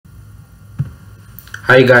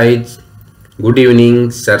Hi guys, good evening,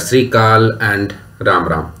 सत श्री अकाल and Ram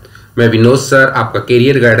Ram. मैं विनोद सर, आपका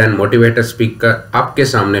career guide and motivator speaker, आपके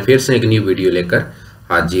सामने फिर से एक न्यू वीडियो लेकर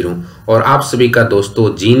हाजिर हूँ। और आप सभी का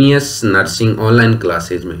दोस्तों जीनियस नर्सिंग ऑनलाइन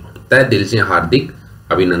क्लासेज में तहे दिल से हार्दिक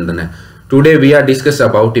अभिनंदन है। Today we are discuss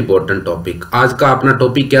about important topic. आज का अपना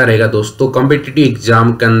टॉपिक क्या रहेगा दोस्तों? कॉम्पिटिटिव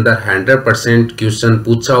एग्जाम के अंदर 100% क्वेश्चन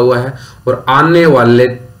पूछा हुआ है और आने वाले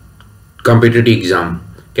कॉम्पिटिटिव एग्जाम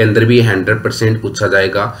के अंदर भी 100% पूछा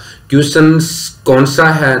जाएगा। क्वेश्चन कौन सा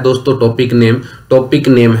है दोस्तों? टॉपिक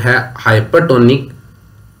नेम है hypertonic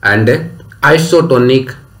and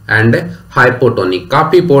isotonic and hypotonic.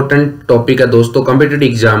 काफी इंपॉर्टेंट टॉपिक है दोस्तों, कॉम्पिटिटिव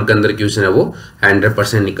एग्जाम के अंदर क्वेश्चन है वो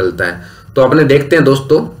 100% निकलता है। तो अपने देखते हैं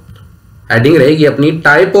दोस्तों, हेडिंग रहेगी अपनी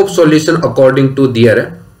type of solution according to their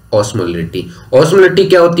osmolality. Osmolality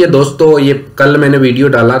क्या होती है दोस्तों? ये कल मैंने वीडियो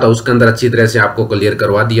डाला था, उसके अंदर अच्छी तरह से आपको क्लियर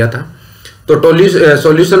करवा दिया था। तो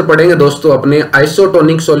सॉल्यूशन पढ़ेंगे दोस्तों अपने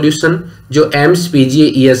आइसोटोनिक सॉल्यूशन, जो एम्स पीजी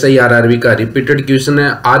ईएसआई आरआरबी का रिपीटेड क्वेश्चन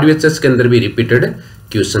है, आरवीएचएस के अंदर भी रिपीटेड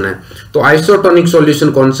क्वेश्चन है। तो आइसोटोनिक सॉल्यूशन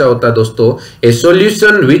कौन सा होता है दोस्तों? ए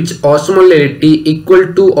solution which osmolality equal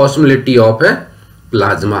to osmolality of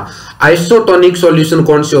plasma. Isotonic solution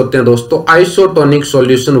कौन से होते हैं दोस्तों? आइसोटोनिक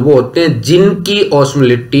सॉल्यूशन वो होते हैं जिनकी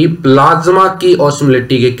ऑस्मोलिटी प्लाज्मा की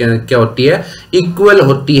ऑस्मोलिटी के क्या होती है? इक्वल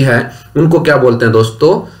होती है। उनको क्या बोलते हैं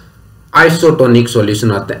दोस्तों? आइसोटोनिक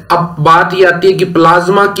सॉल्यूशन आते हैं। अब बात ये आती है कि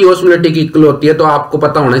प्लाज्मा की ऑस्मोलिटी की इक्वल होती है, तो आपको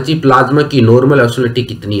पता होना चाहिए प्लाज्मा की नॉर्मल ऑस्मोलिटी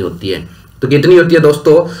कितनी होती है। तो कितनी होती है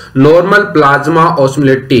दोस्तों? Normal plasma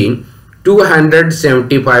osmolality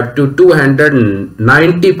 275 to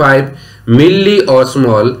 295 milli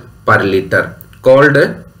osmole पर लीटर, कॉल्ड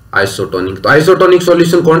आइसोटोनिक। तो आइसोटोनिक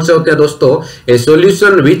सॉल्यूशन कौन से होते हैं दोस्तों? ए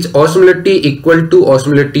solution which osmolality equal to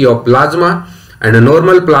osmolality of plasma and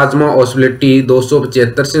normal plasma osmolality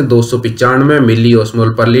 275 से 295 मिली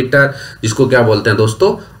ऑस्मोल पर लीटर, जिसको क्या बोलते हैं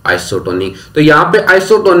दोस्तों? आइसोटोनिक। तो यहाँ पे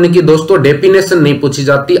आइसोटोनिक की दोस्तों डेफिनेशन नहीं पूछी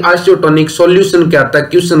जाती। आइसोटोनिक सॉल्यूशन क्या आता है?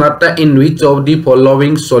 क्वेश्चन आता है इन which of the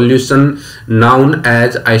following solution known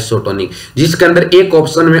as isotonic, जिसके अंदर एक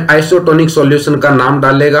ऑप्शन में आइसोटोनिक सॉल्यूशन का नाम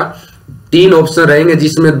डालेगा। 3 ऑप्शन रहेंगे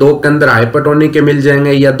जिसमें 2 के अंदर हाइपरटोनिक के मिल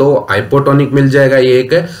जाएंगे या 2 हाइपोटोनिक मिल जाएगा, ये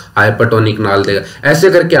एक हाइपरटोनिक डाल देगा। ऐसे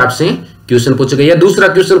करके आपसे क्वेश्चन पूछेगा। या दूसरा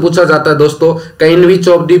क्वेश्चन पूछा जाता है दोस्तों, इन which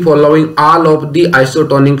of the following all of the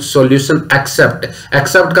isotonic solution accept.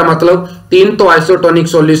 Accept का मतलब 3 तो आइसोटोनिक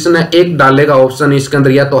सॉल्यूशन है, एक डालेगा ऑप्शन इसके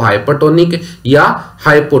अंदर या तो हाइपरटोनिक या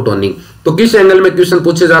हाइपोटोनिक। तो किस एंगल में क्वेश्चन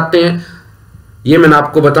पूछे जाते हैं ये मैंने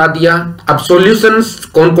आपको बता दिया। अब सॉल्यूशंस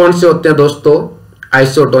कौन कौन से होते हैं दोस्तों?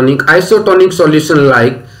 Isotonic solution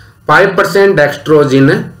like 5% dextrose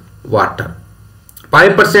in water.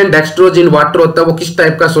 5% dextrose in water होता है, वो किस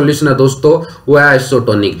टाइप का सॉल्यूशन है दोस्तों? वो है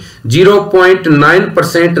आइसोटोनिक।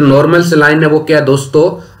 0.9% नॉर्मल सलाइन है, वो क्या है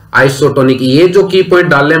दोस्तों? आइसोटोनिक। ये जो की पॉइंट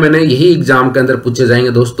डाले मैंने, यही एग्जाम के अंदर पूछे जाएंगे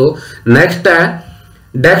दोस्तों। नेक्स्ट है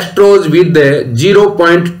डेक्सट्रोज विद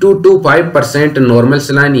 0.225% नॉर्मल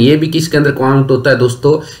सलाइन, ये भी किसके अंदर काउंट होता है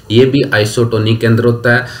दोस्तों? ये भी आइसोटोनिक के अंदर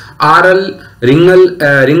होता है। आरल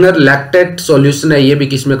रिंगर लैक्टेट सॉल्यूशन है, ये भी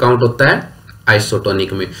किस में काउंट होता है?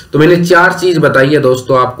 आइसोटोनिक में। तो मैंने 4 चीज बताई है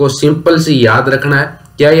दोस्तों, आपको सिंपल से याद रखना है।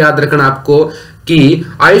 क्या याद रखना आपको? कि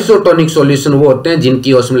आइसोटोनिक सॉल्यूशन वो होते हैं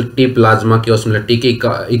जिनकी ऑस्मोलिटी प्लाज्मा की ऑस्मोलिटी की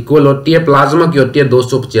इक्वल होती है। प्लाज्मा की होती है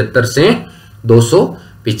 275 से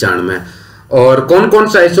 295। और कौन कौन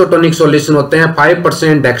सा आइसोटोनिक सॉल्यूशन होते हैं?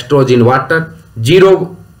 5% dextrose in water,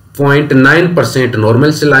 0.9%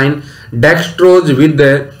 normal saline, dextrose with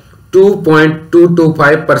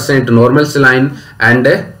 2.225% normal saline and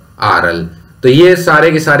RL. तो ये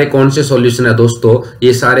सारे के सारे कौन से सॉल्यूशन है दोस्तों?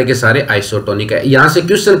 ये सारे के सारे आइसोटोनिक है। यहां से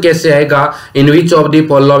क्वेश्चन कैसे आएगा? इन which of the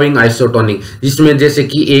following isotonic, जिसमें जैसे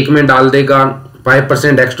कि एक में डाल देगा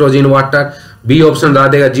 5% dextrose in water, B option डाल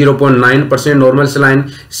देगा 0.9% नॉर्मल सलाइन,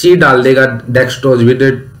 सी डाल देगा डेक्सट्रोज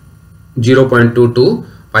विद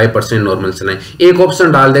 0.225% नॉर्मल सलाइन, एक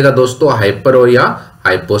ऑप्शन डाल देगा दोस्तों हाइपर और या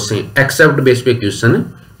हाइपो से। एक्सेप्ट बेस पे क्वेश्चन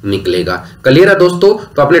निकलेगा। क्लियर है दोस्तों?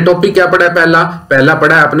 तो अपने टॉपिक क्या पढ़ा है? पहला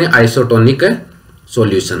पढ़ा है अपने आइसोटोनिक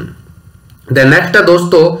सॉल्यूशन। देन नेक्स्ट है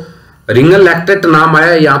दोस्तों रिंगर लैक्टेट नाम आया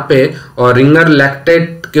है यहाँ पे, और रिंगर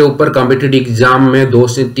लैक्टेट के ऊपर कॉम्पिटिटिव एग्जाम में 2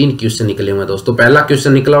 से 3 क्वेश्चन निकले हुए दोस्तों। पहला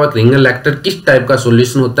क्वेश्चन निकला हुआ रिंगर लैक्टेट किस टाइप का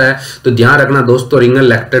सॉल्यूशन होता है? तो ध्यान रखना दोस्तों, रिंगर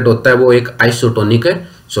लैक्टेट होता है वो एक आइसोटोनिक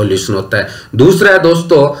सॉल्यूशन होता है। दूसरा है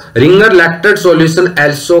दोस्तों ringer lactate solution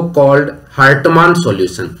also called हार्टमान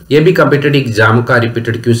solution. ये भी कॉम्पिटिटिव एग्जाम का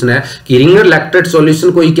रिपीटेड क्वेश्चन है कि रिंगर लैक्टेट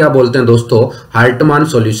सॉल्यूशन को ही क्या बोलते हैं दोस्तों? हार्टमान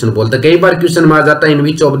सॉल्यूशन बोलते हैं। कई बार क्वेश्चन में आ जाता है इन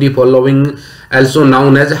which of the following also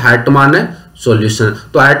known as हार्टमान solution.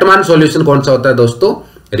 तो हार्टमान सॉल्यूशन कौन सा होता है दोस्तों?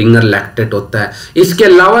 रिंगर लैक्टेट होता है। इसके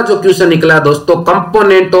अलावा जो क्वेश्चन निकला है दोस्तों,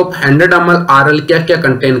 कंपोनेंट ऑफ 100 ml आरएल क्या क्या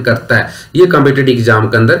कंटेन करता है, ये कॉम्पिटिटिव एग्जाम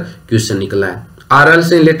के अंदर क्वेश्चन निकला है। आरएल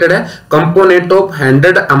से रिलेटेड है, component of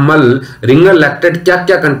 100 ml ringer lactate क्या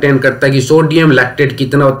क्या कंटेन करता है कि सोडियम लैक्टेट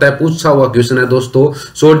कितना होता है, पूछा हुआ क्वेश्चन है दोस्तों।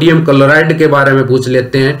 सोडियम क्लोराइड के बारे में पूछ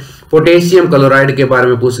लेते हैं, पोटेशियम क्लोराइड के बारे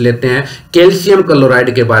में पूछ लेते हैं, कैल्शियम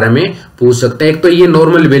क्लोराइड के बारे में पूछ सकते हैं। एक तो ये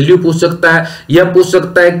नॉर्मल वैल्यू पूछ सकता है, यह पूछ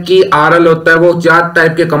सकता है कि आरएल होता है वो 4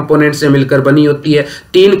 टाइप के कंपोनेंट से मिलकर बनी होती है,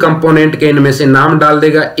 3 कंपोनेंट के इनमें से नाम डाल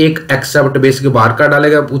देगा, एक एक्सेप्ट बेस के बाहर का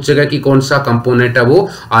डालेगा, पूछेगा कि कौन सा कंपोनेंट है वो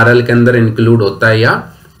आरएल के अंदर इंक्लूड होता है या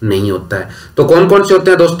नहीं होता है। तो कौन कौन से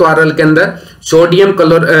होते हैं दोस्तों आरएल के अंदर, सोडियम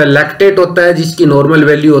लैक्टेट होता है जिसकी नॉर्मल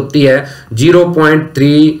वैल्यू होती है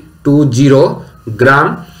 0.320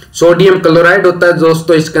 ग्राम। सोडियम क्लोराइड होता है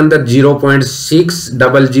दोस्तों इसके अंदर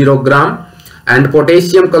 0.600 ग्राम। एंड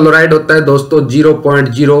पोटेशियम क्लोराइड होता है दोस्तों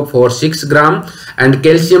 0.046 ग्राम। एंड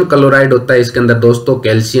कैल्शियम क्लोराइड होता है इसके अंदर दोस्तों,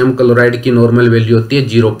 कैल्शियम क्लोराइड की नॉर्मल वैल्यू होती है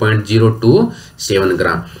 0.027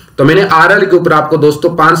 ग्राम। तो मैंने आरएल के ऊपर आपको दोस्तों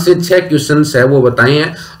 5 से 6 क्वेश्चंस है वो बताए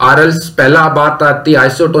हैं। आरएल पहला बात आती है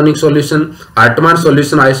आइसोटोनिक सॉल्यूशन, हार्टमान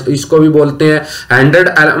सॉल्यूशन इसको भी बोलते हैं। 100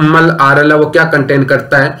 ml आरएल है वो क्या कंटेन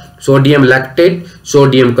करता है, sodium lactate,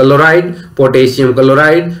 sodium chloride, potassium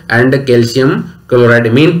chloride and calcium chloride.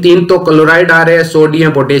 Main 3 तो क्लोराइड आ रहे हैं,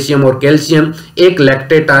 सोडियम, पोटेशियम और कैल्शियम। एक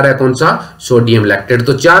लैक्टेट आ रहा है, कौन सा, सोडियम लैक्टेट।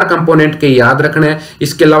 तो 4 कंपोनेंट के याद रखना है।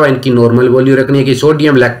 इसके अलावा इनकी नॉर्मल वैल्यू रखनी है कि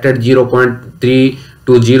सोडियम लैक्टेट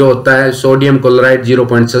 0.320 होता है, सोडियम क्लोराइड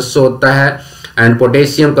 0.600 होता है एंड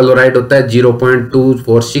पोटेशियम क्लोराइड होता है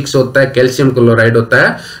 0.246 होता है, कैल्शियम क्लोराइड होता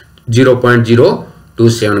है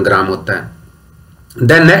 0.027 ग्राम होता है।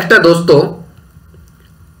 देन नेक्स्ट है दोस्तों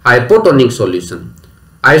हाइपोटोनिक सॉल्यूशन।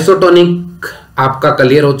 आइसोटोनिक आपका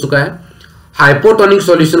क्लियर हो चुका है। हाइपोटोनिक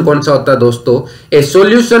सॉल्यूशन कौन सा होता है दोस्तों, ए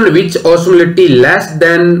solution which osmolality less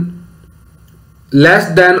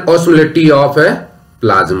than osmolality of A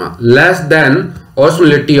plasma, less than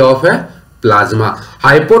osmolality of A plasma.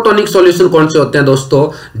 Hypotonic solution कौन से होते हैं दोस्तों,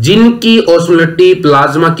 जिनकी ऑस्मोलिटी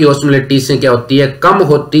प्लाज्मा की ऑस्मोलिटी से क्या होती है, कम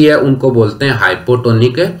होती है, उनको बोलते हैं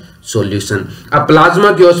हाइपोटोनिक सॉल्यूशन। अब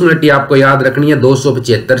प्लाज्मा की ऑस्मोलिटी आपको याद रखनी है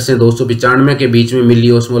 275 से 295 के बीच में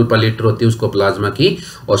मिली ऑस्मोल पर लीटर होती है, उसको प्लाज्मा की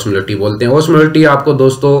ऑस्मोलिटी बोलते हैं। ऑस्मोलिटी आपको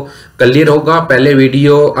दोस्तों क्लियर होगा, पहले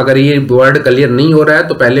वीडियो, अगर ये वर्ड क्लियर नहीं हो रहा है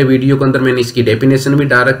तो पहले वीडियो के अंदर मैंने इसकी डेफिनेशन भी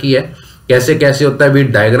डाल रखी है, कैसे कैसे होता है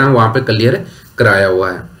विद डायग्राम वहां पे क्लियर कराया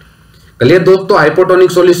हुआ है। क्लियर दोस्तों।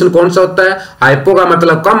 हाइपोटोनिक सॉल्यूशन कौन सा होता है, हाइपो का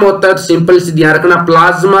मतलब कम होता है, तो सिंपल से ध्यान रखना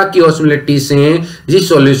प्लाज्मा की ऑस्मोलिटी से जिस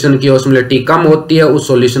सॉल्यूशन की ऑस्मोलिटी कम होती है उस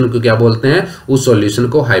सॉल्यूशन को क्या बोलते हैं, उस सॉल्यूशन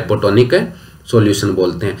को हाइपोटोनिक सॉल्यूशन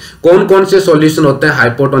बोलते हैं। कौन कौन से सॉल्यूशन होते हैं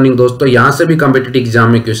हाइपोटोनिक दोस्तों, यहां से भी कॉम्पिटिटिव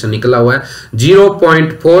एग्जाम में क्वेश्चन निकला हुआ है।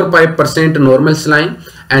 0.45% normal saline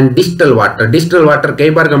and distal water. Distal water कई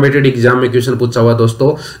बार कॉम्पिटिटिव एग्जाम में क्वेश्चन पूछा हुआ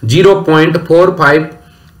दोस्तों।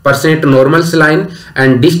 0.45% normal saline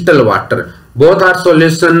and distal water. Both are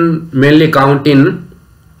solution mainly count in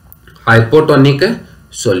hypotonic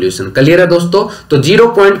solution. Clear है दोस्तों। तो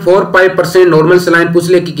 0.45% नॉर्मल सलाइन पूछ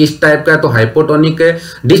ले कि किस टाइप का है तो हाइपोटोनिक है।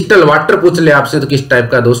 डिस्टल वाटर पूछ ले आपसे तो किस टाइप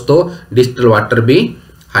का है दोस्तों, डिस्टल वाटर भी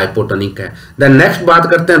हाइपोटोनिक है। देन नेक्स्ट बात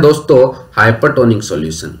करते हैं दोस्तों hypertonic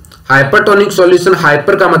solution. Hypertonic solution,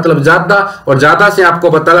 hyper का मतलब ज्यादा और ज्यादा से आपको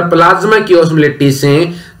बता रहा प्लाज्मा की ऑस्मोलिटी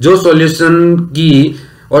से जो सॉल्यूशन की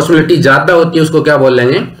ऑस्मोलिटी ज्यादा होती है उसको क्या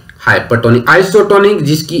बोलेंगे, हाइपरटोनिक। आइसोटोनिक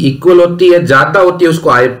जिसकी इक्वल होती है, ज्यादा होती है उसको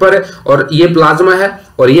हाइपर, और ये प्लाज्मा है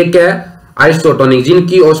और ये क्या है आइसोटोनिक,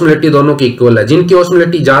 जिनकी ऑस्मोलिटी दोनों की इक्वल है। जिनकी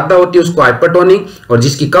ऑस्मोलिटी ज्यादा होती है उसको हाइपरटोनिक और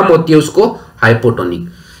जिसकी कम होती है उसको hypotonic.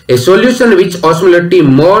 A solution which osmolality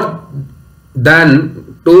more than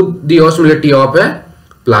to the osmolality of A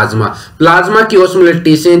plasma. Plasma की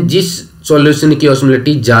ऑस्मोलिटी से जिस सॉल्यूशन की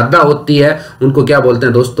ऑस्मोलिटी ज्यादा होती है उनको क्या बोलते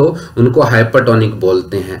हैं दोस्तों, उनको हाइपरटोनिक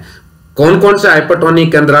बोलते हैं। कौन कौन से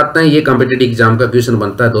हाइपरटोनिक के अंदर आते हैं ये कॉम्पिटिटिव एग्जाम का क्वेश्चन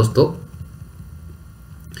बनता है दोस्तों।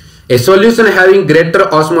 ए solution having greater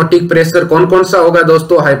osmotic pressure, कौन कौन सा होगा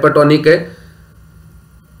दोस्तों हाइपरटोनिक है,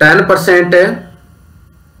 10% है,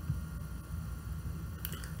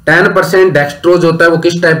 10% डेक्सट्रोज होता है, वो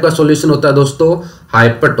किस टाइप का सॉल्यूशन होता है दोस्तों,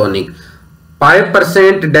 hypertonic.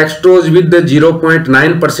 5% dextrose with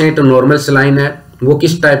 0.9% normal saline है, वो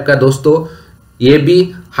किस टाइप का दोस्तों, ये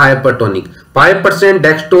भी hypertonic. 5%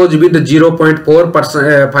 dextrose with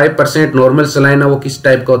 0.45% normal saline है, वो किस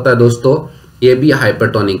टाइप का होता है दोस्तों, ये भी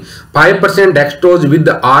हाइपरटोनिक। 5% डेक्सट्रोज विद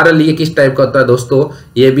आरएल, ये किस टाइप का होता है दोस्तों,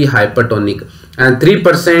 ये भी हाइपरटोनिक। एंड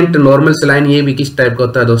 3% नॉर्मल सलाइन, ये भी किस टाइप का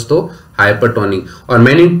होता है दोस्तों, हाइपरटोनिक। और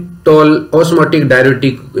mannitol osmotic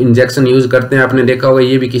diuretic injection use करते हैं, आपने देखा होगा,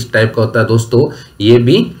 ये भी किस टाइप का होता है दोस्तों, ये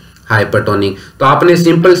भी हाइपरटोनिक। तो आपने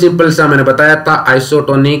सिंपल सा मैंने बताया था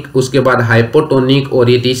आइसोटोनिक, उसके बाद हाइपोटोनिक और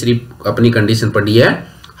ये तीसरी अपनी कंडीशन पढ़ी है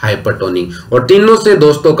हाइपरटोनिक। और तीनों से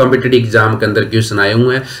दोस्तों कॉम्पिटिटिव एग्जाम के अंदर क्वेश्चन आए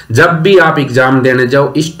हुए हैं। जब भी आप एग्जाम देने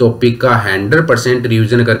जाओ इस टॉपिक का 100%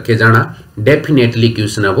 रिवीजन करके जाना, डेफिनेटली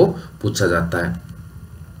क्वेश्चन है वो पूछा जाता है।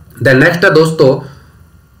 देन नेक्स्ट है दोस्तों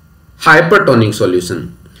हाइपरटोनिक सॉल्यूशन।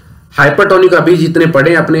 हाइपरटोनिक अभी जितने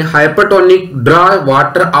पढ़े अपने, hypertonic draw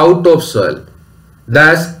water out of soil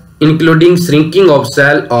that's including shrinking of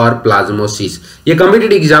cell और प्लाज्मोसिस। ये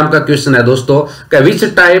कॉम्पिटिटिव एग्जाम का क्वेश्चन है दोस्तों कि विच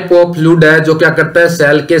टाइप ऑफ फ्लूइड है जो क्या करता है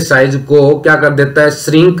सेल के साइज को क्या कर देता है,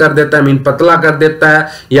 श्रिंक कर देता है, मीन पतला कर देता है,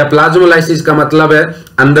 या प्लाज्मोलाइसिस का मतलब है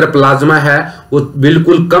अंदर प्लाज्मा है वो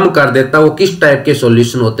बिल्कुल कम कर देता है। वो किस टाइप के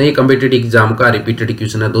सॉल्यूशन होते हैं, ये कॉम्पिटिटिव एग्जाम का रिपीटेड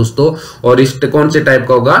क्वेश्चन है दोस्तों। और इस कौन से टाइप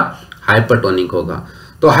का होगा, हाइपरटोनिक होगा।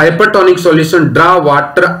 तो hypertonic solution draw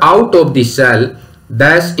water out of the cell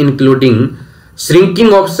that's including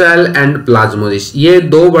shrinking of cell and प्लाज्मोसिस। ये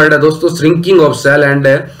दो वर्ड है दोस्तों, shrinking of cell and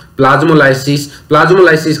plasmolysis.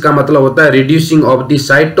 Plasmolysis का मतलब होता है reducing of the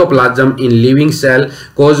cytoplasm in living cell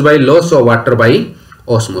caused by loss of water bye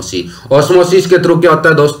osmosis. Osmosis के through क्या होता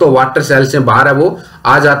है दोस्तों, वाटर सेल से बाहर है वो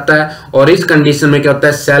आ जाता है, और इस कंडीशन में क्या होता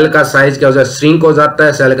है सेल का साइज क्या हो जाता है, श्रिंक हो जाता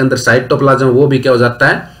है, सेल के अंदर साइटोप्लाज्म वो भी क्या हो जाता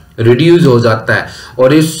है, रिड्यूस हो जाता है।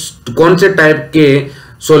 और इस कौन से टाइप के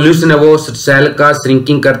सॉल्यूशन है वो सेल का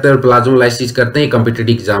श्रिंकिंग करते हैं और प्लाज्मोलाइसिस करते हैं,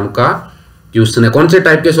 कॉम्पिटिटिव एग्जाम का क्वेश्चन है। कौन से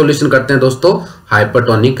टाइप के सॉल्यूशन करते हैं दोस्तों,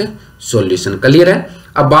 हाइपरटोनिक सॉल्यूशन। क्लियर है।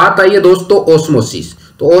 अब बात आई है दोस्तों ऑस्मोसिस।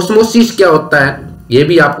 तो ऑस्मोसिस क्या होता है ये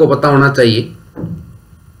भी आपको पता होना चाहिए।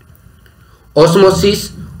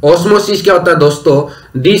 ऑस्मोसिस क्या होता है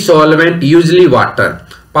दोस्तों, the solvent usually water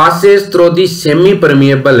passes through the semi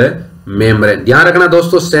permeable membrane. ध्यान रखना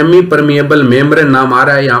दोस्तों, सेमी परमिएबल मेम्ब्रेन नाम आ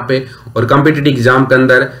रहा है यहाँ पे, और कॉम्पिटिटिव एग्जाम के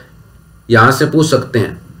अंदर यहां से पूछ सकते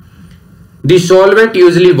हैं। The solvent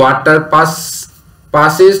usually water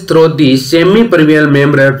passes through the semi permeable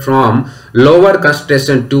membrane from lower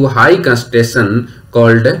concentration to high concentration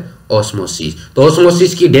called osmosis। तो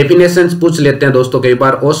osmosis की डेफिनेशन पूछ लेते हैं दोस्तों कई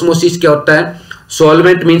बार। osmosis क्या होता है,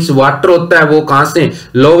 सॉल्वेंट मींस वाटर होता है, वो कहां से,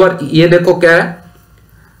 लोअर, ये देखो क्या है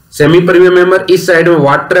सेमी परमिएबल मेम्बर, इस साइड में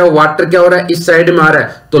वाटर है, वाटर क्या हो रहा है इस साइड में आ रहा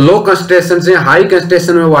है, तो लो कंसंट्रेशन से हाई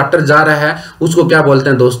कंसंट्रेशन में वाटर जा रहा है, उसको क्या बोलते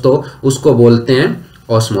हैं दोस्तों, उसको बोलते हैं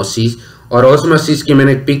ऑस्मोसिस। और ऑस्मोसिस की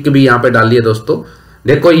मैंने पिक भी यहाँ पे डाली है दोस्तों,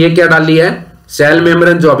 देखो ये क्या डाली है, सेल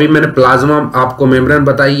मेम्ब्रेन, जो अभी मैंने प्लाज्मा आपको मेम्ब्रेन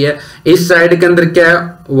बताई है, इस साइड के अंदर क्या है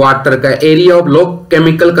वाटर का area of low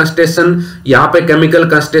chemical concentration. यहाँ पे केमिकल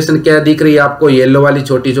कंसंट्रेशन क्या दिख रही है आपको, येलो वाली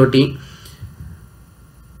छोटी छोटी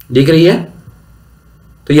दिख रही है,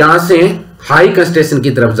 तो यहां से हाई कंसंट्रेशन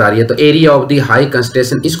की तरफ जा रही है, तो area of the high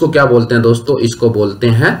concentration, इसको क्या बोलते हैं दोस्तों, इसको बोलते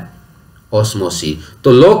हैं ऑस्मोसिस।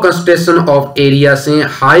 तो लो कंसंट्रेशन ऑफ एरिया से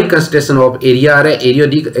हाई कंसंट्रेशन ऑफ एरिया आ रहा है,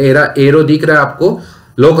 एरो दिख रहा है आपको,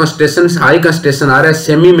 लो कंसंट्रेशन हाई कंसंट्रेशन आ रहा है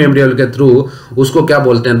सेमी मेम्ब्रेन के थ्रू, उसको क्या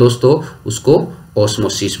बोलते हैं दोस्तों, उसको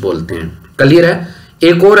ऑस्मोसिस बोलते हैं। क्लियर है।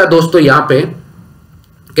 एक और है दोस्तों यहाँ पे,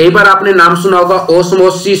 कई बार आपने नाम सुना होगा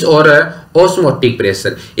ऑस्मोसिस और ऑस्मोटिक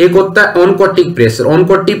प्रेशर। एक होता है ऑनकोटिक प्रेशर,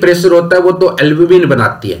 ऑनकोटिक प्रेशर होता है वो तो एल्ब्यूमिन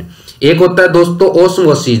बनाती है। एक होता है दोस्तों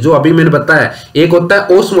ऑस्मोसिस जो अभी मैंने बताया, एक होता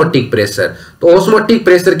है ऑस्मोटिक प्रेशर। तो ऑस्मोटिक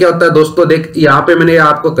प्रेशर क्या होता है दोस्तों, देख यहाँ पे मैंने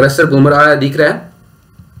आपको क्रशर घूम रहा है, दिख रहा है,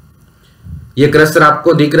 ये क्रशर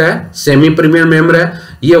आपको दिख रहा है, सेमी परमिएबल मेम्ब्रेन है,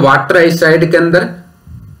 ये वाटर है इस साइड के अंदर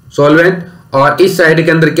सॉल्वेंट, और इस साइड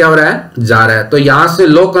के अंदर क्या हो रहा है, जा रहा है, तो यहां से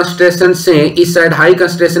लो कंसंट्रेशन से इस साइड हाई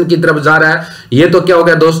कंसंट्रेशन की तरफ जा रहा है, ये तो क्या हो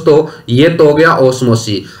गया दोस्तों, ये तो हो गया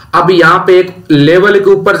ऑस्मोसिस। अब यहां पे एक लेवल के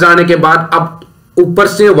ऊपर जाने के बाद अब ऊपर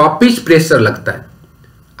से वापिस प्रेशर लगता है,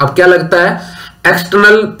 अब क्या लगता है,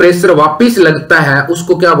 एक्सटर्नल प्रेशर वापिस लगता है,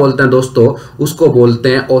 उसको क्या बोलते हैं दोस्तों, उसको बोलते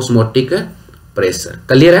हैं ऑस्मोटिक प्रेशर।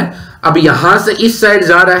 क्लियर है। अब यहां से इस साइड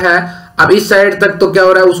जा रहा है, अब इस साइड तक तो क्या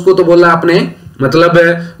हो रहा है, उसको तो बोला आपने, मतलब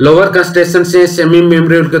लोअर कंसंट्रेशन से सेमी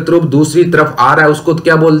मेम्ब्रेन के थ्रू दूसरी तरफ आ रहा है, उसको तो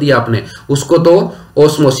क्या बोल दिया आपने, उसको तो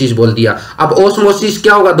ऑस्मोसिस बोल दिया। अब ऑस्मोसिस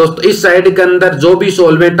क्या होगा दोस्तों, इस साइड के अंदर जो भी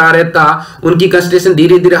सॉल्वेंट आ रहा था उनकी कंसंट्रेशन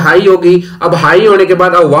धीरे धीरे हाई होगी, अब हाई होने के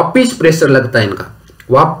बाद अब वापिस प्रेशर लगता है इनका,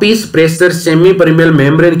 वापिस प्रेशर सेमी परमिएबल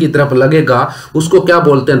मेम्ब्रेन की तरफ लगेगा, उसको क्या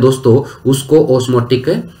बोलते हैं दोस्तों, उसको ऑस्मोटिक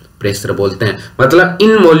प्रेशर बोलते हैं। मतलब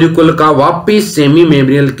इन मॉलिक्यूल का वापिस सेमी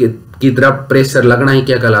मेम्ब्रेन की तरफ प्रेशर लगना ही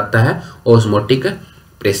क्या कहलाता है, ऑस्मोटिक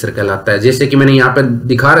प्रेशर कहलाता है। जैसे कि मैंने यहाँ पे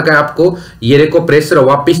दिखा रखा है आपको, ये देखो प्रेशर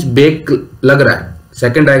वापिस बैक लग रहा है,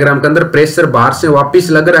 सेकंड डायग्राम के अंदर प्रेशर बाहर से वापिस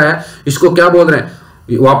लग रहा है, इसको क्या बोल रहे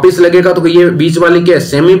हैं, वापिस लगेगा, तो ये बीच वाली क्या है,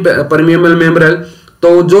 सेमी परमिएबल मेम्ब्रेन,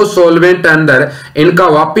 तो जो सॉल्वेंट अंदर इनका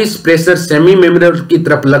वापिस प्रेशर सेमी मेम्ब्रेन की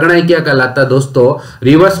तरफ लगना ही क्या कहलाता है दोस्तों,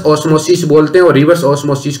 रिवर्स ऑस्मोसिस बोलते हैं, और रिवर्स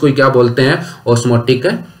ऑस्मोसिस को क्या बोलते हैं, ऑस्मोटिक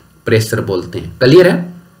प्रेशर बोलते हैं। क्लियर है?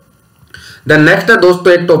 द नेक्स्ट है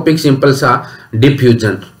दोस्तों एक टॉपिक सिंपल सा,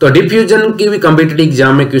 डिफ्यूजन। तो डिफ्यूजन की भी कॉम्पिटिटिव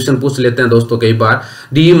एग्जाम में क्वेश्चन पूछ लेते हैं दोस्तों कई बार।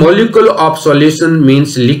 The molecule of solution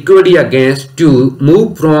means liquid या gas to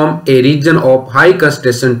move from A reason of high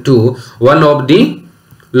concentration to one of the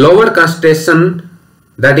lower concentration,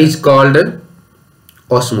 that is called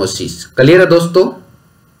osmosis. Clear है दोस्तों?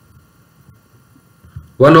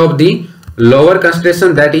 One of the lower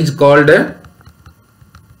concentration that is called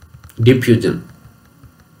diffusion.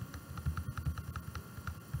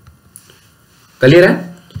 Clear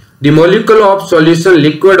है? The molecule of solution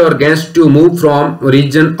liquid और gas to move from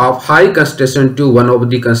reason of high concentration to one of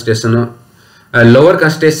the concentration lower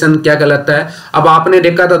concentration क्या कहलाता है? अब आपने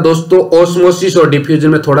देखा था दोस्तों ऑस्मोसिस और डिफ्यूजन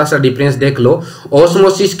में थोड़ा सा डिफरेंस देख लो।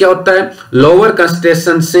 ऑस्मोसिस क्या होता है? लोअर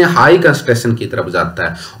कंसंट्रेशन से हाई कंसंट्रेशन की तरफ जाता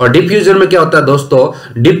है। और डिफ्यूजन में क्या होता है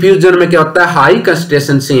दोस्तों? डिफ्यूजन में क्या होता है? हाई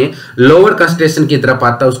कंसंट्रेशन से लोअर कंसंट्रेशन की तरफ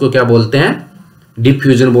आता है, उसको क्या बोलते हैं?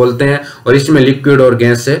 डिफ्यूजन बोलते हैं। और इसमें लिक्विड और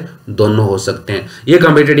गैस से दोनों हो सकते हैं। ये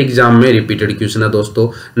कॉम्पिटिटिव एग्जाम में रिपीटेड क्वेश्चन है दोस्तों।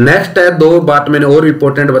 नेक्स्ट है, दो बात मैंने और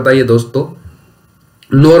इंपॉर्टेंट बताई है दोस्तों,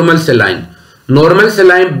 normal saline. Normal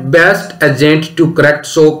saline best agent to correct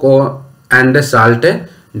shock and salt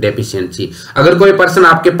deficiency. अगर कोई पर्सन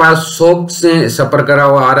आपके पास शॉक से सफर करा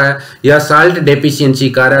हुआ आ रहा है या साल्ट डेफिशिएंसी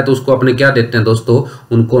का आ रहा है तो उसको अपने क्या देते हैं दोस्तों?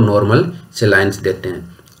 उनको नॉर्मल सेलाइंस देते हैं।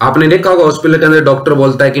 आपने देखा होगा हॉस्पिटल के अंदर डॉक्टर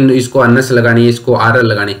बोलता है कि इसको एनएस लगानी है, इसको आरएल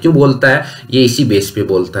लगानी है। क्यों बोलता है? ये इसी बेस पे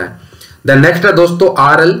बोलता है। द नेक्स्ट है दोस्तों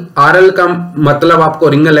आरएल। आरएल का मतलब आपको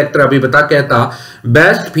रिंगल एक्टर अभी बता क्या था,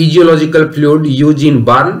 best physiological fluid use in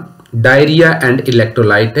burn, diarrhoea and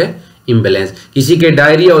electrolyte imbalance. किसी के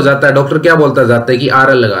डायरिया हो जाता है, डॉक्टर क्या बोलता जाता है कि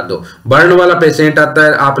आरएल लगा दो। बर्न वाला पेशेंट आता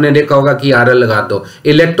है, आपने देखा होगा कि आरएल लगा दो।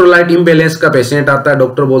 इलेक्ट्रोलाइट इम्बैलेंस का पेशेंट आता है,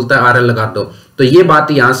 डॉक्टर बोलता है आरएल लगा दो। तो ये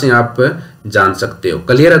बात यहां से आप जान सकते हो।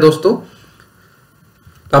 क्लियर है दोस्तों?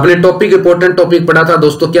 तो आपने टॉपिक इंपॉर्टेंट टॉपिक पढ़ा था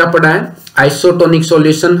दोस्तों, क्या पढ़ा है? Isotonic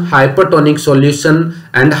solution, hypertonic solution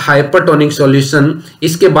and hypertonic solution.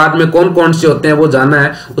 इसके बाद में कौन कौन से होते हैं वो जाना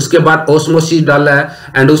है। उसके बाद ऑस्मोसिस डाला है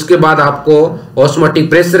एंड उसके बाद आपको ऑस्मोटिक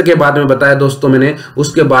प्रेशर के बारे में बताया दोस्तों मैंने।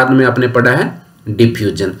 उसके बाद में आपने पढ़ा है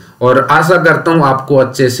डिफ्यूजन। और आशा करता हूं आपको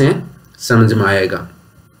अच्छे से समझ में आएगा।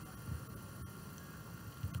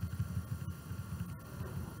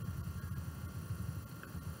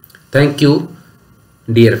 Thank you,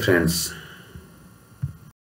 dear friends.